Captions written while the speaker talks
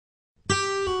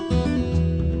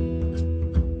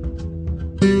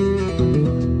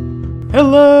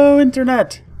Hello,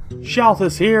 Internet!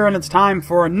 Shouthus here, and it's time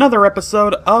for another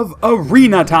episode of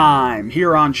Arena Time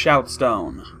here on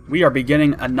ShoutStone. We are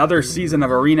beginning another season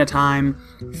of Arena Time,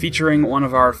 featuring one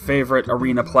of our favorite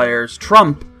arena players,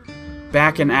 Trump,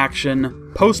 back in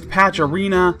action, post-patch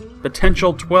arena,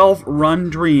 potential 12-run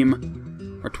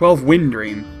dream, or 12-win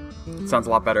dream. Sounds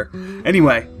a lot better.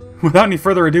 Anyway, without any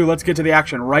further ado, let's get to the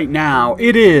action right now.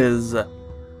 It is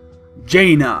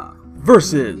Jaina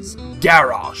versus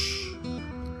Garrosh.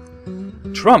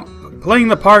 Trump playing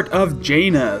the part of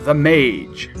Jaina, the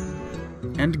Mage,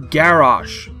 and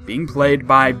Garrosh being played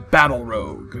by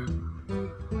BattleRogue.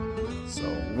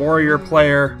 So, warrior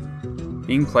player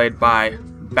being played by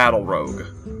BattleRogue.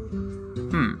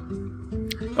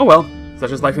 Oh well,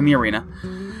 such is life in the arena.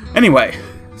 Anyway,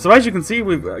 so as you can see,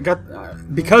 we've got,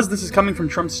 because this is coming from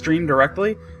Trump's stream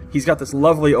directly, he's got this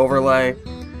lovely overlay.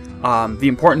 The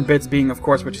important bits being, of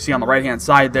course, what you see on the right-hand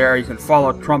side there. You can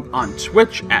follow Trump on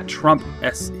Twitch at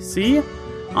TrumpSC,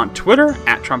 on Twitter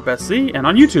at TrumpSC, and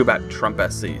on YouTube at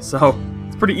TrumpSC. So,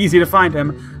 it's pretty easy to find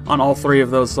him on all three of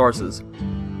those sources.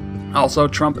 Also,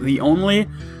 Trump, the only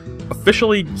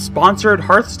officially sponsored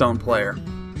Hearthstone player.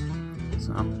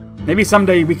 So, maybe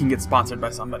someday we can get sponsored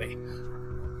by somebody.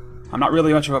 I'm not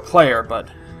really much of a player, but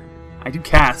I do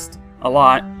cast a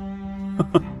lot.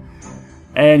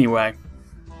 Anyway.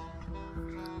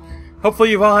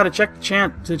 Hopefully you've all had a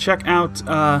chance to check out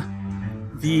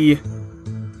the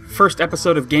first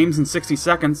episode of Games in 60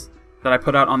 Seconds that I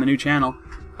put out on the new channel.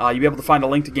 You'll be able to find a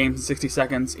link to Games in 60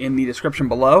 Seconds in the description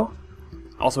below,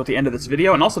 also at the end of this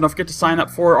video. And also don't forget to sign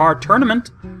up for our tournament.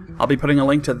 I'll be putting a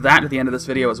link to that at the end of this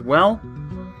video as well.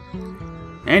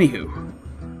 Anywho.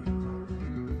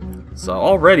 So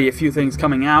already a few things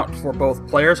coming out for both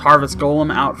players. Harvest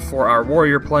Golem out for our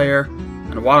warrior player,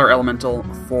 and Water Elemental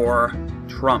for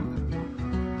Trump.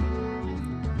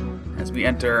 As we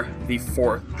enter the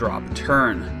 4th drop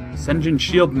turn, Senjin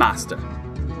Shieldmaster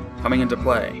coming into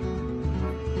play.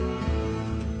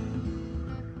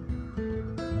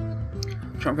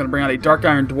 Trump going to bring out a Dark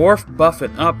Iron Dwarf, buff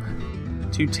it up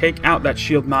to take out that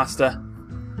Shieldmaster.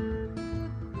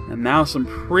 And now some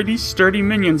pretty sturdy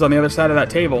minions on the other side of that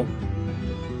table.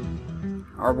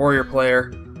 Our warrior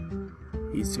player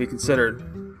needs to be considered,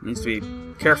 needs to be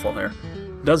careful there.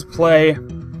 Does play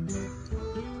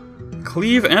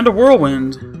Cleave and a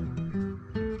Whirlwind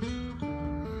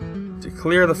to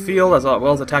clear the field, as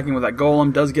well as attacking with that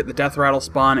Golem. Does get the Death Rattle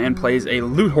spawn and plays a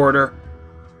Loot Hoarder.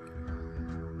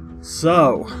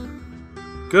 So,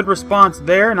 good response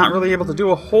there. Not really able to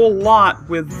do a whole lot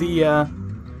with the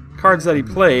cards that he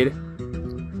played.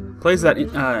 Plays that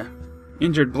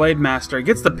injured Blade Master.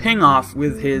 Gets the ping off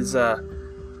with his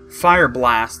Fire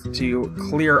Blast to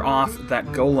clear off that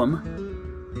Golem.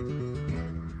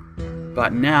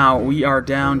 But now we are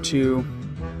down to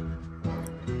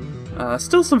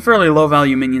still some fairly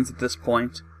low-value minions at this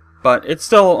point, but it's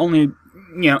still only,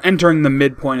 entering the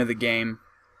midpoint of the game.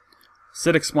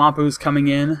 Acidic Swamp Ooze coming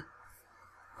in.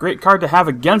 Great card to have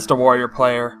against a warrior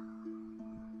player.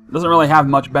 Doesn't really have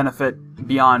much benefit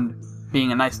beyond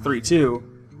being a nice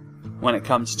 3-2 when it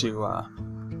comes to a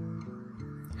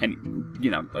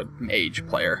mage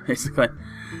player, basically.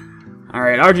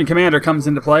 Alright, Argent Commander comes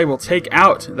into play. We'll take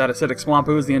out that Acidic Swamp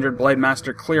Ooze, the injured Blade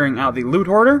Master, clearing out the Loot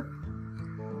Hoarder.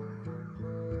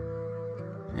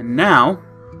 And now,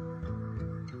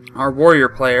 our warrior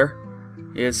player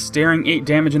is staring 8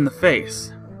 damage in the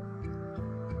face.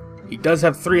 He does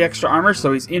have 3 extra armor,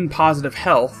 so he's in positive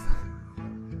health.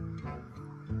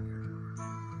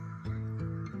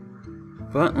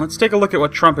 But let's take a look at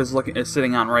what Trump is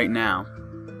sitting on right now.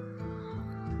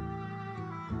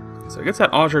 So he gets that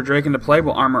Azure Drake into play.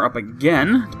 Will armor up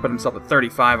again to put himself at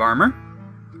 35 armor.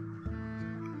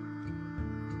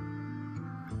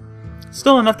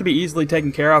 Still enough to be easily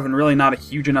taken care of, and really not a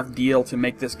huge enough deal to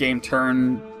make this game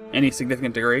turn any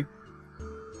significant degree.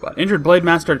 But injured Blade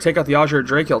Master to take out the Azure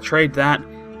Drake. He'll trade that.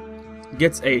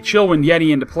 Gets a Chillwind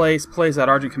Yeti into place. Plays that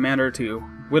Argent Commander to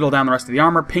whittle down the rest of the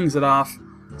armor. Pings it off.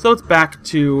 So it's back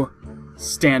to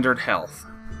standard health.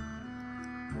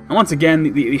 And once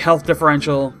again, the health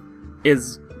differential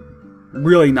is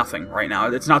really nothing right now.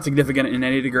 It's not significant in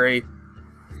any degree.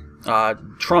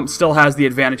 Trump still has the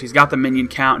advantage. He's got the minion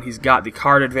count. He's got the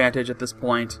card advantage at this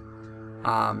point.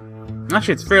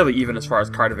 Actually, it's fairly even as far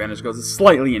as card advantage goes. It's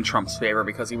slightly in Trump's favor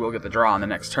because he will get the draw on the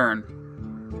next turn.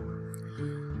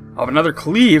 Of another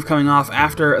Cleave coming off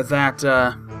after that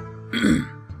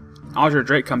Azure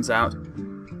Drake comes out.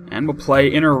 And we'll play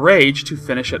Inner Rage to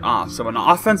finish it off. So an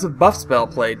offensive buff spell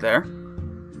played there.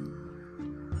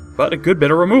 But a good bit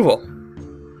of removal.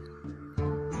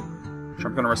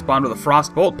 Trump going to respond with a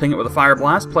Frostbolt, ping it with a Fire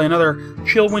Blast, play another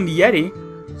Chillwind Yeti.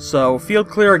 So field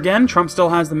clear again. Trump still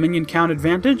has the minion count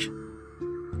advantage.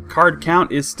 Card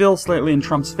count is still slightly in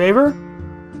Trump's favor.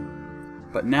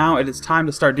 But now it is time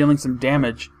to start dealing some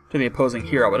damage to the opposing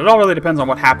hero. But it all really depends on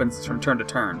what happens from turn to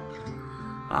turn.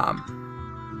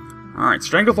 Alright,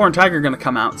 Stranglethorn Tiger are going to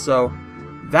come out, so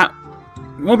that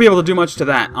won't be able to do much to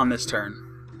that on this turn.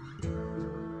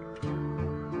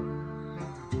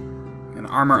 Going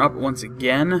to armor up once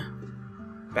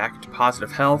again. Back to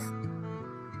positive health.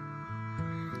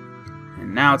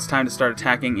 And now it's time to start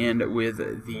attacking in with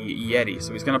the Yeti.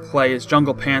 So he's going to play his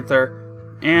Jungle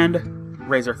Panther and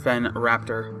Razorfen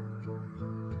Raptor.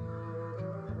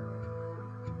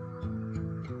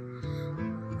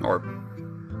 Or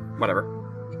whatever.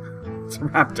 It's a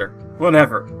raptor.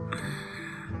 Whatever.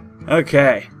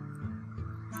 Okay.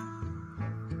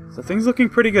 So things looking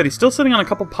pretty good. He's still sitting on a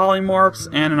couple Polymorphs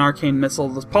and an Arcane Missile.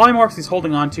 Those Polymorphs he's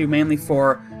holding on to mainly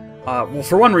for, well,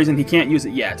 for one reason, he can't use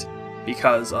it yet.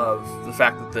 Because of the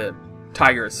fact that the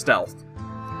Tiger is stealthed.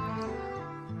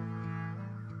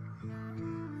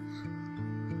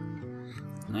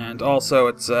 And also,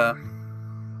 it's,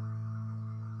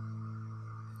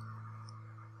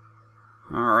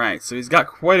 Alright, so he's got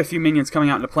quite a few minions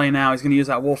coming out into play now. He's going to use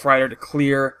that Wolf Rider to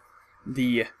clear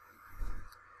the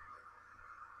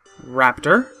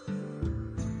Raptor.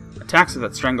 Attacks with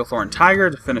that Stranglethorn Tiger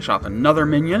to finish off another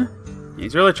minion.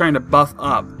 He's really trying to buff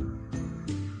up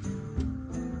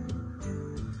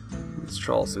this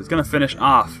troll, so he's going to finish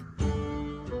off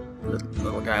the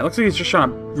little guy. Looks like he's just trying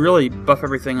to really buff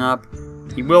everything up.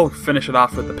 He will finish it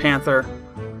off with the Panther.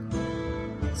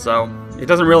 So, it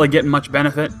doesn't really get much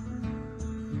benefit.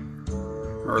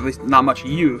 Or at least not much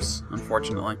use,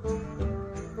 unfortunately.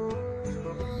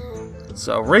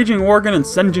 So, Raging Worgen and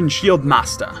Senjin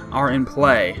Shieldmaster are in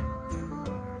play.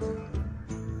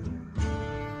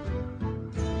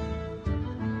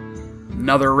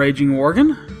 Another Raging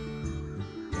Worgen.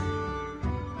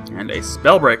 And a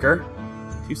Spellbreaker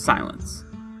to silence.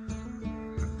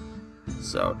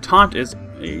 So, Taunt is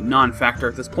a non-factor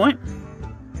at this point.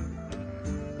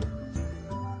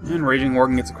 And Raging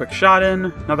Worgen gets a quick shot in.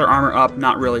 Another armor up,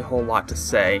 not really a whole lot to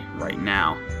say right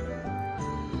now.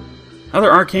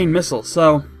 Another Arcane Missile,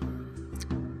 so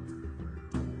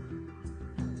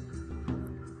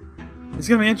it's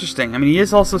going to be interesting. I mean, he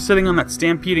is also sitting on that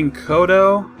Stampeding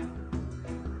Kodo.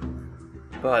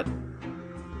 But,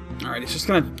 alright, he's just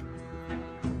going to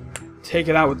take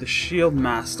it out with the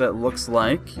Shieldmaster, it looks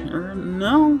like. Or,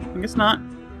 no, I guess not.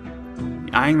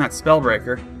 Eyeing that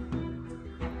Spellbreaker.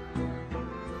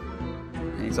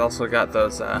 And he's also got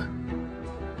those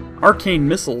Arcane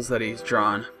Missiles that he's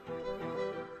drawn.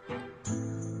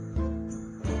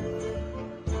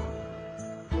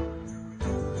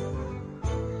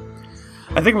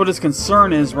 I think what his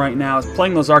concern is right now is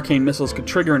playing those Arcane Missiles could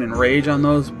trigger an Enrage on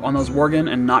those Worgen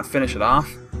and not finish it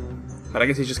off. But I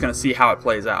guess he's just going to see how it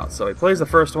plays out. So he plays the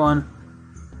first one,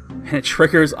 and it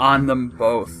triggers on them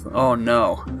both. Oh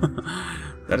no.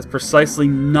 That is precisely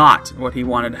not what he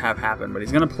wanted to have happen. But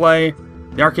he's going to play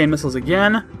the Arcane Missiles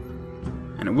again,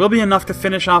 and it will be enough to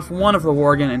finish off one of the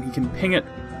Worgen, and he can ping it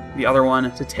the other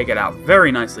one to take it out.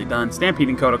 Very nicely done.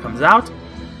 Stampeding Kodo comes out.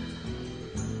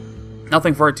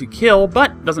 Nothing for it to kill,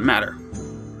 but doesn't matter.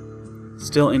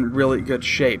 Still in really good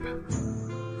shape.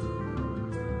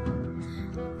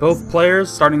 Both players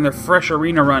starting their fresh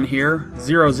arena run here,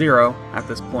 0-0 at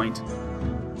this point.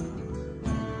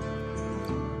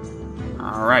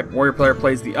 Alright, Warrior player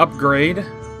plays the upgrade.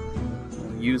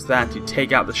 We'll use that to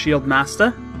take out the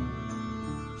Shieldmaster.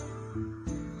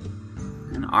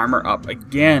 And armor up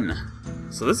again.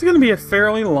 So this is going to be a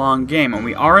fairly long game, and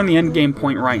we are in the end game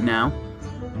point right now.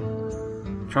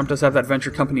 Trump does have that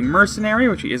Venture Company Mercenary,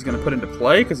 which he is going to put into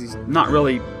play, because he's not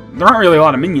really... There aren't really a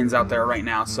lot of minions out there right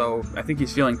now, so I think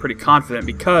he's feeling pretty confident,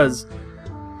 because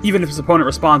even if his opponent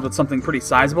responds with something pretty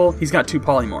sizable, he's got 2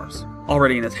 Polymorphs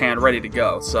already in his hand, ready to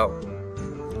go, so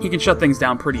he can shut things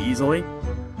down pretty easily.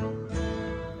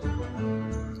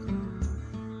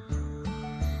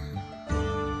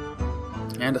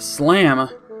 And a slam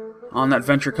on that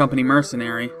Venture Company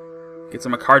Mercenary. Gets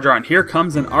him a card draw, and here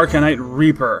comes an Arcanite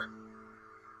Reaper.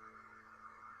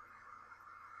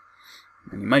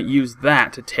 And he might use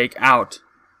that to take out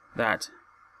that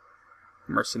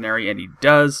Mercenary, and he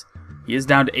does. He is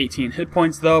down to 18 hit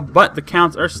points, though, but the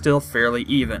counts are still fairly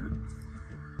even.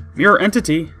 Mirror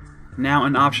Entity, now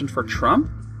an option for Trump.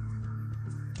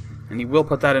 And he will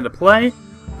put that into play.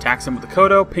 Attacks him with the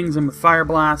Kodo, pings him with Fire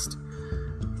Blast,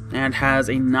 and has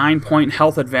a 9-point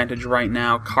health advantage right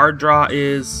now. Card draw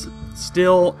is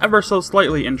still ever so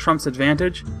slightly in Trump's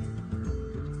advantage.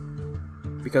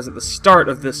 because at the start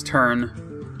of this turn,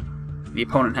 the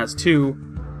opponent has 2,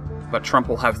 but Trump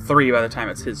will have 3 by the time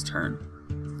it's his turn.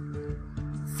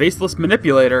 Faceless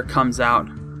Manipulator comes out,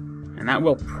 and that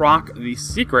will proc the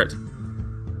secret,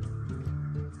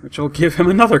 which will give him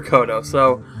another Kodo.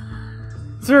 So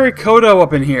it's very Kodo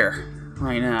up in here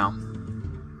right now.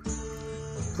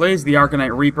 Plays the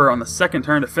Arcanite Reaper on the second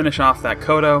turn to finish off that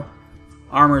Kodo.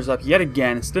 Armor's up yet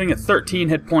again, sitting at 13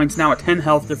 hit points, now a 10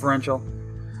 health differential.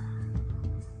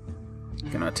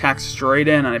 Gonna attack straight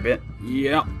in, I bet.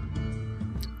 Yep.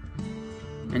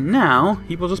 And now,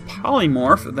 he will just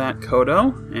polymorph that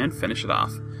Kodo and finish it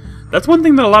off. That's one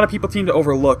thing that a lot of people seem to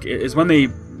overlook, is when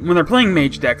they're playing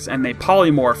Mage decks and they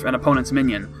polymorph an opponent's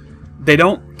minion, they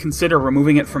don't consider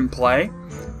removing it from play,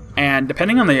 and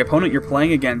depending on the opponent you're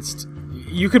playing against,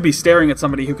 you could be staring at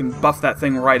somebody who can buff that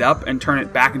thing right up and turn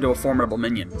it back into a formidable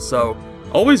minion. So,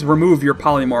 always remove your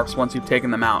polymorphs once you've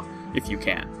taken them out, if you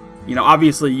can. You know,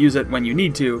 obviously use it when you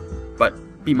need to, but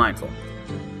be mindful.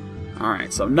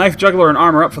 Alright, so Knife Juggler and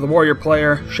Armor up for the Warrior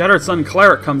player. Shattered Sun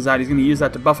Cleric comes out. He's going to use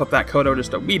that to buff up that Kodo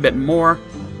just a wee bit more.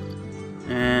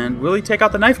 And will he take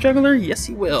out the Knife Juggler? Yes,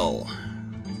 he will.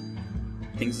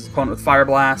 Things his opponent with Fire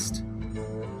Blast.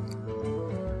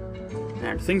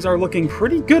 And things are looking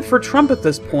pretty good for Trump at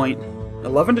this point.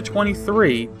 11 to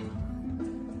 23.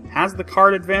 Has the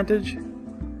card advantage.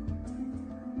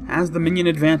 Has the minion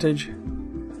advantage.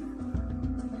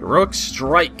 Heroic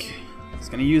Strike. He's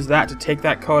going to use that to take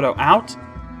that Kodo out,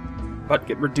 but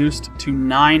get reduced to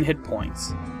 9 hit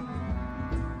points.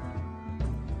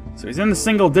 So he's in the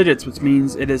single digits, which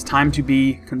means it is time to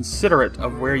be considerate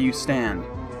of where you stand.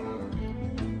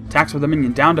 Attacks with a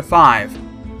minion down to 5.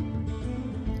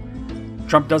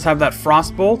 Trump does have that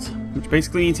Frostbolt, which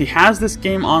basically means he has this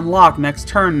game on lock next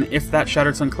turn if that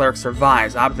Shattered Sun Cleric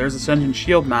survives. Ah, but there's Ascension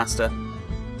Shield Master.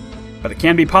 But it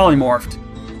can be polymorphed,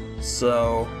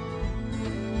 so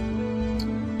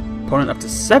opponent up to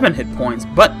 7 hit points,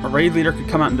 but a Raid Leader could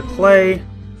come out into play.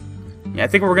 Yeah, I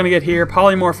think what we're going to get here,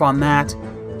 polymorph on that.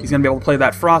 He's going to be able to play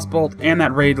that Frostbolt and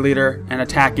that Raid Leader and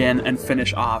attack in and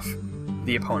finish off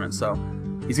the opponent. So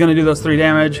he's going to do those 3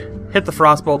 damage, hit the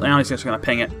Frostbolt, and now he's just going to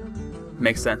ping it.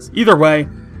 Makes sense. Either way,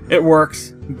 it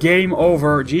works. Game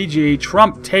over. GG.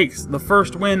 Trump takes the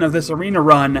first win of this arena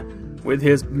run with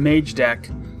his Mage deck.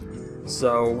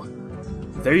 So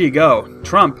there you go.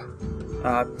 Trump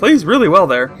plays really well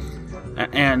there,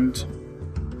 and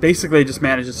basically just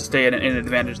manages to stay in an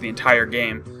advantage the entire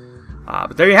game.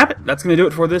 But there you have it. That's going to do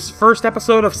it for this first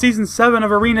episode of Season 7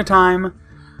 of Arena Time.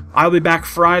 I'll be back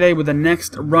Friday with the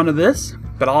next run of this,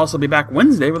 but I'll also be back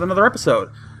Wednesday with another episode.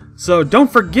 So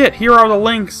don't forget, here are the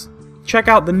links. Check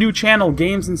out the new channel,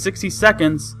 Games in 60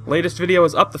 Seconds. Latest video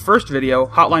is up, the first video,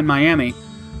 Hotline Miami.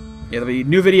 There'll be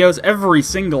new videos every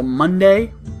single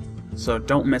Monday, so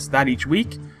don't miss that each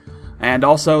week. And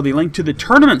also the link to the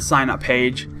tournament sign-up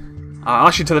page,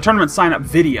 actually to the tournament sign-up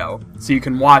video, so you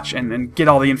can watch and get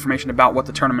all the information about what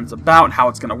the tournament's about, how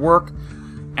it's going to work,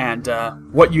 and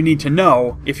what you need to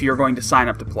know if you're going to sign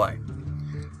up to play.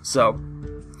 So,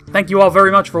 thank you all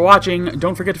very much for watching.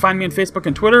 Don't forget to find me on Facebook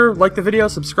and Twitter, like the video,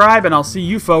 subscribe, and I'll see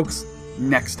you folks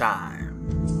next time.